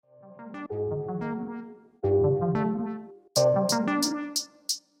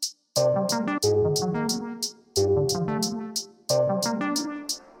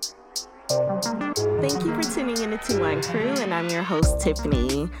Wine Crew, and I'm your host,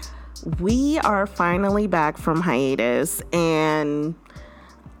 Tiffany. We are finally back from hiatus, and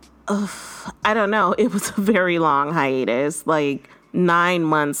I don't know, it was a very long hiatus, like 9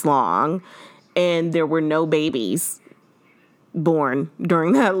 months long, and there were no babies born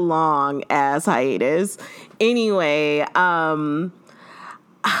during that long ass hiatus. Anyway,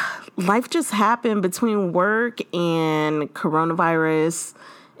 life just happened between work and coronavirus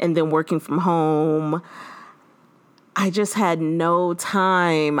and then working from home. I just had no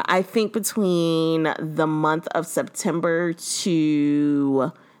time. I think between the month of September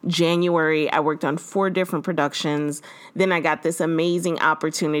to January, I worked on 4 different productions. Then I got this amazing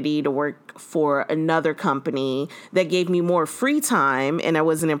opportunity to work for another company that gave me more free time, and I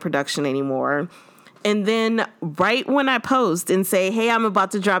wasn't in production anymore. And then right when I post and say, hey, I'm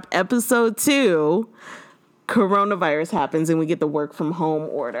about to drop episode 2, coronavirus happens and we get the work from home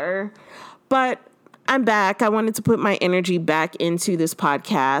order. But I'm back. I wanted to put my energy back into this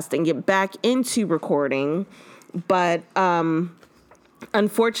podcast and get back into recording. But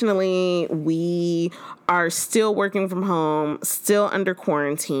unfortunately, we are still working from home, still under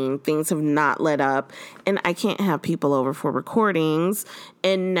quarantine. Things have not let up, and I can't have people over for recordings.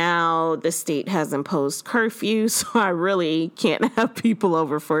 And now the state has imposed curfew, so I really can't have people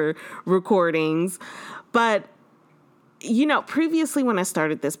over for recordings. But, you know, previously when I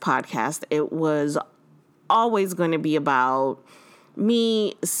started this podcast, it was always going to be about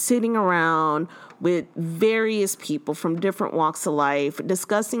me sitting around with various people from different walks of life,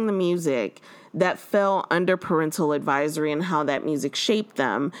 discussing the music that fell under parental advisory and how that music shaped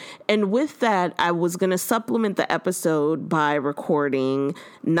them. And with that, I was going to supplement the episode by recording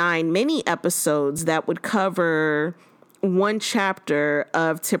 9 mini episodes that would cover one chapter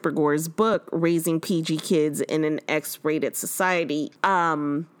of Tipper Gore's book, Raising PG Kids in an X-Rated Society.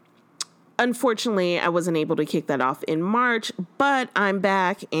 Unfortunately, I wasn't able to kick that off in March, but I'm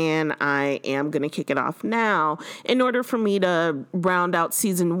back and I am going to kick it off now. In order for me to round out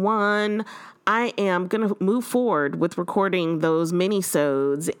season 1, I am going to move forward with recording those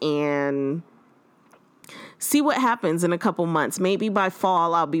mini-sodes and see what happens in a couple months. Maybe by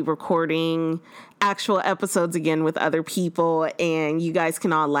fall, I'll be recording actual episodes again with other people and you guys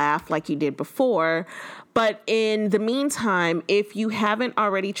can all laugh like you did before. But in the meantime, if you haven't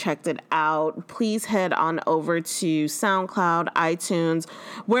already checked it out, please head on over to SoundCloud, iTunes,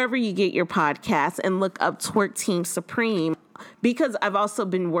 wherever you get your podcasts, and look up Twerk Team Supreme, because I've also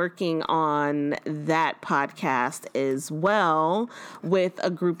been working on that podcast as well with a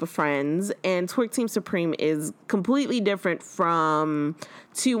group of friends. And Twerk Team Supreme is completely different from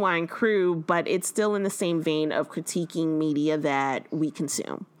Two Wine Crew, but it's still in the same vein of critiquing media that we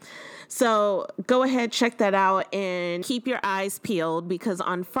consume. So go ahead, check that out, and keep your eyes peeled, because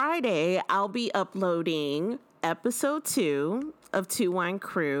on Friday, I'll be uploading episode 2 of Two Wine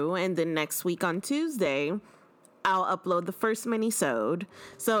Crew, and then next week on Tuesday, I'll upload the first mini-sode.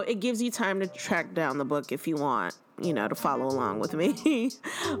 So it gives you time to track down the book if you want, you know, to follow along with me.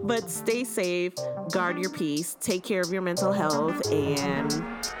 But stay safe, guard your peace, take care of your mental health, and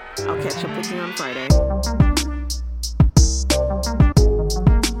I'll catch up with you on Friday.